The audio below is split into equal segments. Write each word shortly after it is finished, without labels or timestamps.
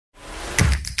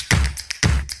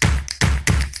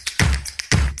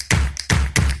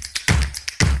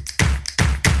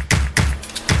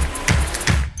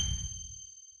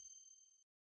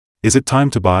Is it time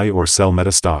to buy or sell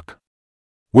Meta stock?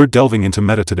 We're delving into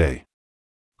Meta today.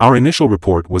 Our initial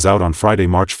report was out on Friday,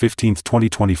 March 15,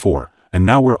 2024, and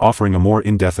now we're offering a more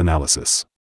in-depth analysis.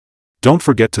 Don't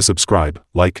forget to subscribe,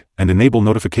 like, and enable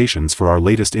notifications for our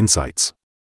latest insights.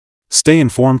 Stay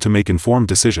informed to make informed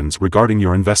decisions regarding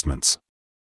your investments.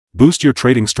 Boost your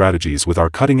trading strategies with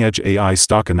our cutting-edge AI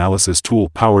stock analysis tool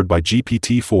powered by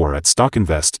GPT-4 at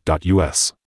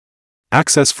StockInvest.us.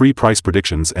 Access free price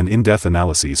predictions and in-depth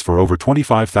analyses for over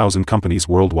 25,000 companies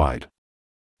worldwide.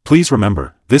 Please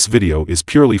remember, this video is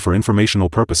purely for informational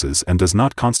purposes and does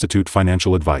not constitute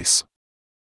financial advice.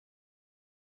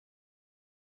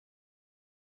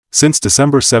 Since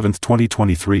December 7,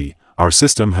 2023, our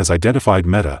system has identified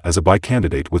Meta as a buy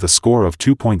candidate with a score of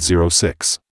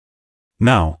 2.06.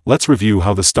 Now, let's review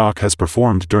how the stock has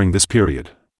performed during this period.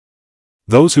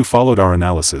 Those who followed our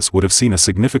analysis would have seen a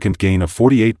significant gain of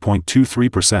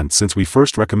 48.23% since we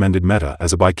first recommended Meta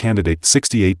as a buy candidate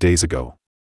 68 days ago.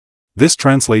 This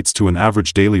translates to an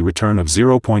average daily return of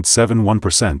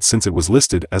 0.71% since it was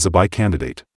listed as a buy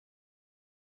candidate.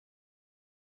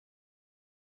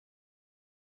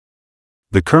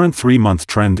 The current 3-month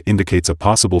trend indicates a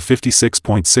possible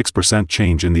 56.6%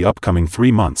 change in the upcoming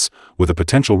 3 months, with a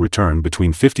potential return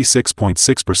between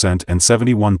 56.6% and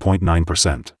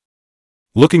 71.9%.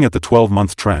 Looking at the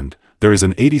 12-month trend, there is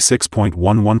an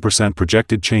 86.11%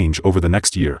 projected change over the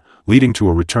next year, leading to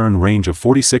a return range of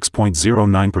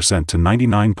 46.09% to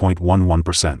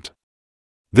 99.11%.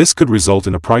 This could result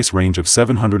in a price range of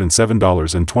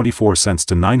 $707.24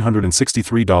 to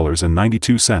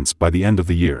 $963.92 by the end of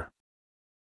the year.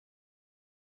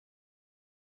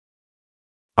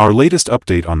 Our latest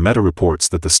update on Meta reports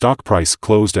that the stock price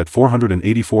closed at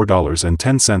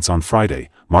 $484.10 on Friday,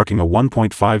 marking a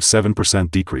 1.57%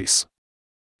 decrease.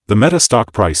 The Meta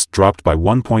stock price dropped by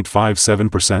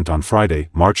 1.57% on Friday,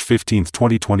 March 15,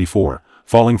 2024,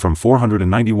 falling from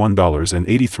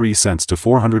 $491.83 to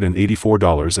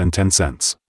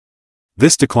 $484.10.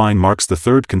 This decline marks the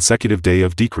third consecutive day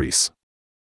of decrease.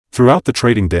 Throughout the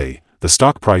trading day, the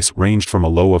stock price ranged from a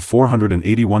low of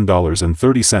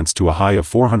 $481.30 to a high of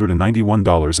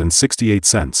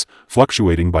 $491.68,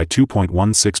 fluctuating by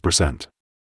 2.16%.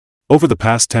 Over the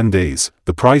past 10 days,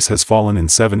 the price has fallen in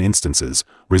 7 instances,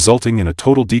 resulting in a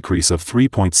total decrease of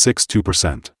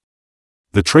 3.62%.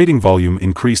 The trading volume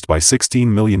increased by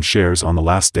 16 million shares on the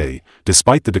last day,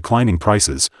 despite the declining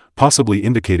prices, possibly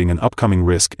indicating an upcoming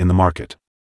risk in the market.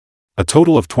 A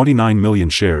total of 29 million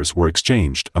shares were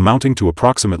exchanged, amounting to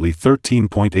approximately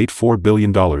 $13.84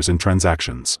 billion in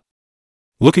transactions.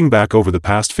 Looking back over the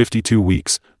past 52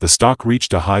 weeks, the stock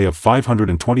reached a high of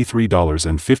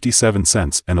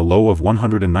 $523.57 and a low of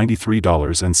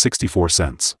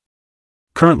 $193.64.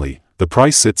 Currently, the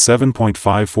price sits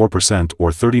 7.54%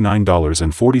 or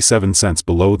 $39.47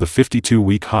 below the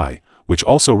 52-week high, which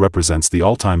also represents the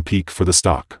all-time peak for the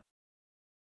stock.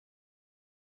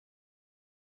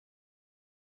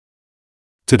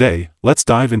 Today, let's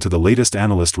dive into the latest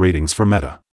analyst ratings for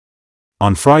Meta.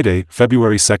 On Friday,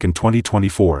 February 2,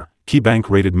 2024, KeyBank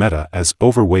rated Meta as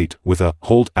overweight with a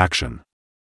hold action.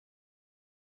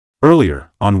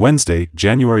 Earlier, on Wednesday,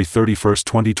 January 31,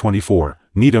 2024,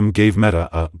 Needham gave Meta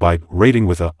a buy rating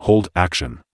with a hold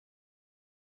action.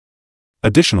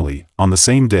 Additionally, on the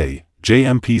same day,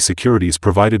 JMP Securities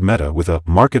provided Meta with a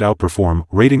market outperform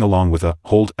rating along with a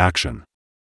hold action.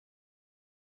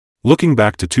 Looking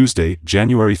back to Tuesday,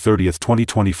 January 30,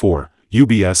 2024,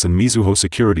 UBS and Mizuho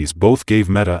Securities both gave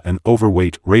Meta an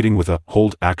overweight rating with a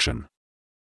hold action.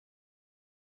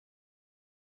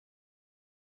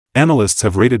 Analysts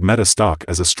have rated Meta stock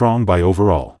as a strong buy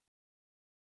overall.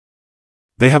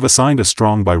 They have assigned a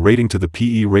strong buy rating to the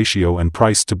PE ratio and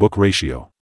price-to-book ratio.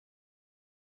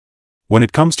 When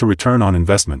it comes to return on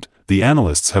investment, the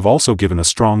analysts have also given a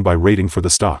strong buy rating for the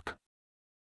stock.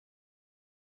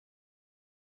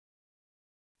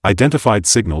 Identified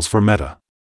signals for Meta.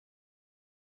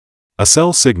 A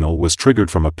sell signal was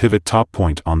triggered from a pivot top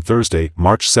point on Thursday,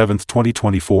 March 7,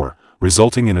 2024,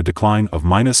 resulting in a decline of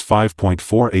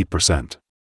 -5.48%.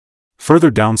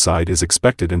 Further downside is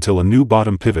expected until a new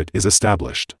bottom pivot is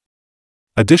established.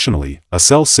 Additionally, a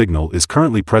sell signal is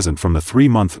currently present from the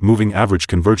 3-month moving average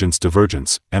convergence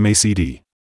divergence, MACD.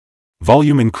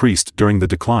 Volume increased during the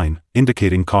decline,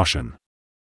 indicating caution.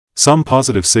 Some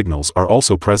positive signals are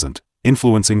also present,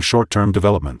 influencing short-term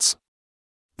developments.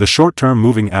 The short-term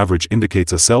moving average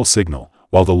indicates a sell signal,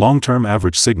 while the long-term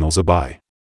average signals a buy.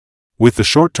 With the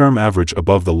short-term average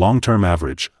above the long-term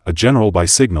average, a general buy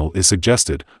signal is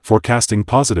suggested, forecasting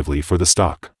positively for the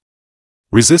stock.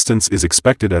 Resistance is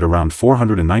expected at around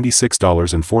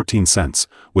 $496.14,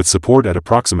 with support at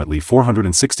approximately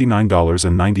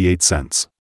 $469.98.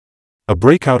 A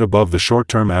breakout above the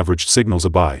short-term average signals a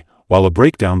buy, while a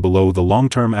breakdown below the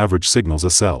long-term average signals a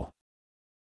sell.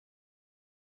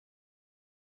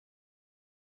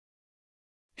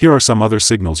 Here are some other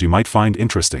signals you might find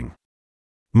interesting.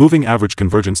 Moving average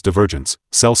convergence divergence,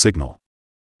 sell signal.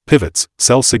 Pivots,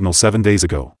 sell signal 7 days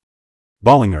ago.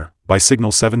 Bollinger, buy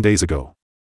signal 7 days ago.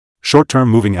 Short-term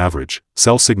moving average,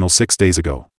 sell signal 6 days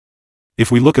ago.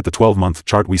 If we look at the 12-month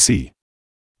chart, we see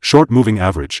short moving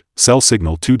average, sell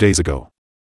signal 2 days ago.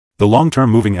 The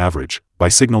long-term moving average, buy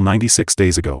signal 96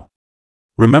 days ago.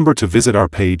 Remember to visit our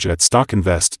page at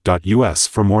StockInvest.us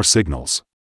for more signals.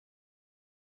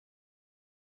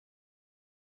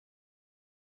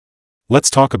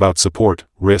 Let's talk about support,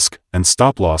 risk, and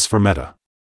stop-loss for Meta.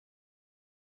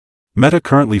 Meta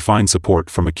currently finds support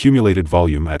from accumulated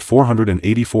volume at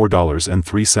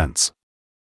 $484.03.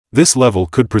 This level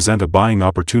could present a buying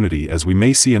opportunity, as we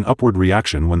may see an upward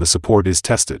reaction when the support is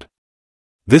tested.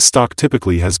 This stock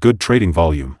typically has good trading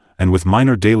volume, and with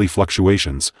minor daily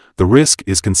fluctuations, the risk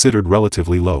is considered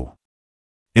relatively low.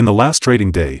 In the last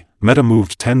trading day, Meta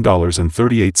moved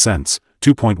 $10.38,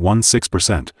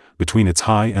 2.16%, between its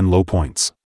high and low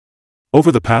points.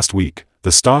 Over the past week,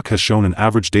 the stock has shown an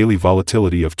average daily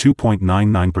volatility of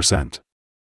 2.99%.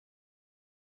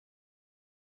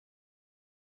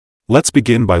 Let's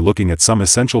begin by looking at some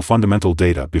essential fundamental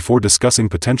data before discussing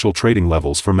potential trading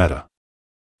levels for Meta.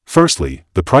 Firstly,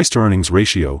 the price-to-earnings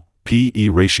ratio, P/E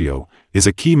ratio, is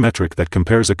a key metric that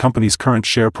compares a company's current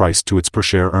share price to its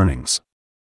per-share earnings.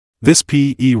 This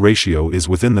P/E ratio is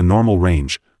within the normal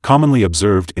range, commonly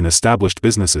observed in established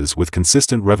businesses with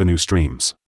consistent revenue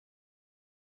streams.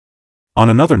 On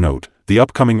another note, the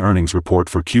upcoming earnings report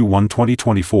for Q1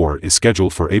 2024 is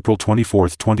scheduled for April 24,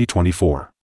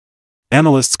 2024.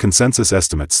 Analysts' consensus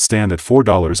estimates stand at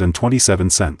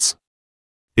 $4.27.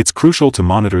 It's crucial to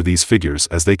monitor these figures,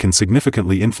 as they can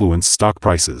significantly influence stock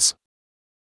prices.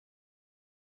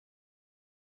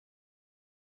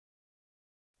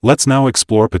 Let's now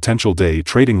explore potential day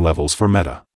trading levels for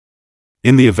Meta.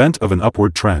 In the event of an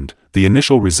upward trend, the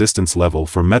initial resistance level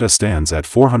for Meta stands at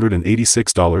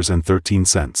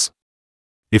 $486.13.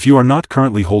 If you are not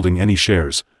currently holding any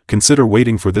shares, consider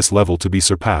waiting for this level to be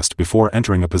surpassed before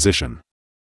entering a position.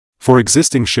 For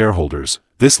existing shareholders,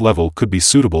 this level could be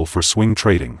suitable for swing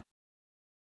trading.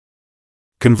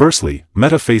 Conversely,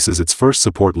 Meta faces its first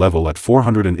support level at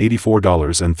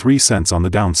 $484.03 on the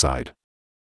downside.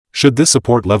 Should this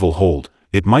support level hold,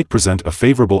 it might present a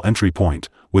favorable entry point,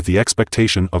 with the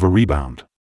expectation of a rebound.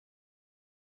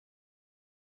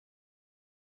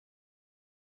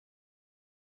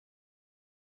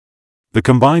 The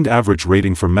combined average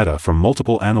rating for Meta from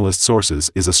multiple analyst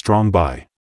sources is a strong buy.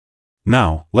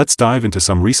 Now, let's dive into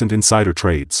some recent insider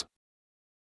trades.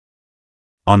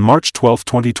 On March 12,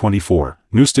 2024,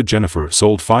 Newstead Jennifer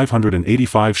sold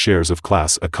 585 shares of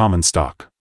Class A common stock.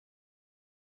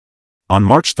 On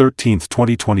March 13,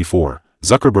 2024,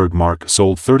 Zuckerberg Mark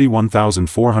sold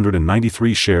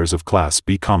 31,493 shares of Class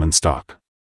B common stock.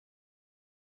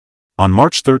 On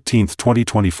March 13,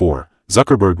 2024,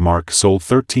 Zuckerberg Mark sold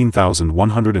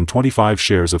 13,125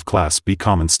 shares of Class B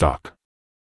common stock.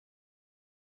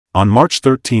 On March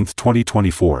 13,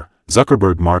 2024,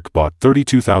 Zuckerberg Mark bought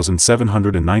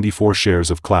 32,794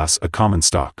 shares of Class A common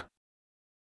stock.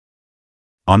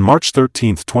 On March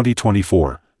 13,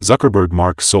 2024, Zuckerberg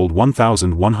Mark sold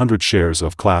 1,100 shares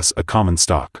of Class A common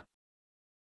stock.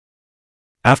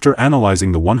 After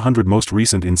analyzing the 100 most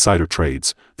recent insider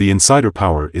trades, the insider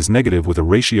power is negative with a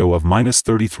ratio of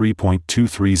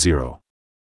 -33.230.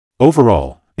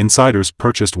 Overall, insiders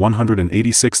purchased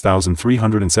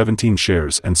 186,317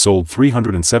 shares and sold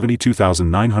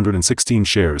 372,916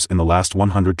 shares in the last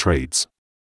 100 trades.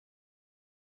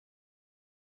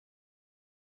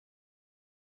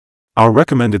 Our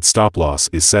recommended stop-loss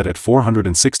is set at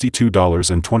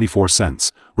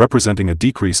 $462.24, representing a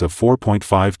decrease of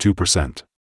 4.52%.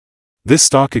 This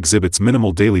stock exhibits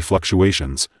minimal daily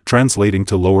fluctuations, translating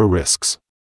to lower risks.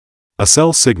 A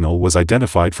sell signal was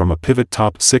identified from a pivot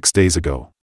top 6 days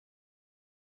ago.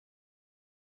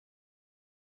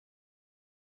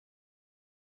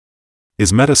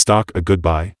 Is Meta stock a good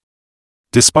buy?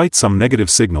 Despite some negative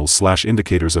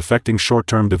signals/indicators affecting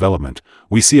short-term development,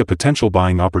 we see a potential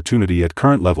buying opportunity at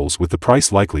current levels, with the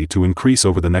price likely to increase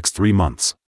over the next 3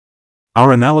 months.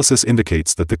 Our analysis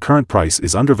indicates that the current price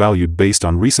is undervalued based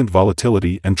on recent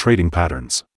volatility and trading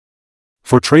patterns.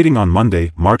 For trading on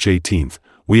Monday, March 18,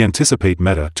 we anticipate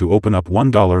Meta to open up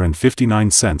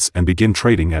 $1.59 and begin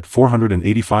trading at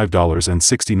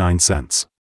 $485.69.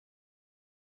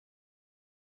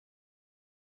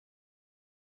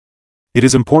 It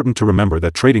is important to remember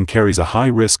that trading carries a high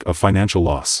risk of financial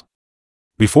loss.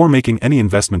 Before making any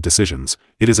investment decisions,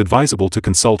 it is advisable to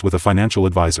consult with a financial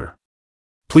advisor.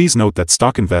 Please note that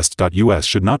StockInvest.us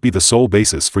should not be the sole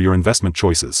basis for your investment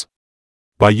choices.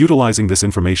 By utilizing this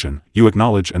information, you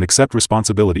acknowledge and accept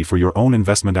responsibility for your own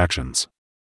investment actions.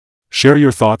 Share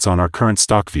your thoughts on our current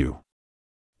stock view.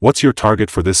 What's your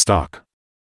target for this stock?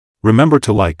 Remember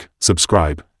to like,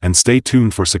 subscribe, and stay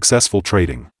tuned for successful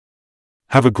trading.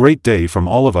 Have a great day from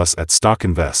all of us at Stock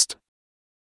Invest.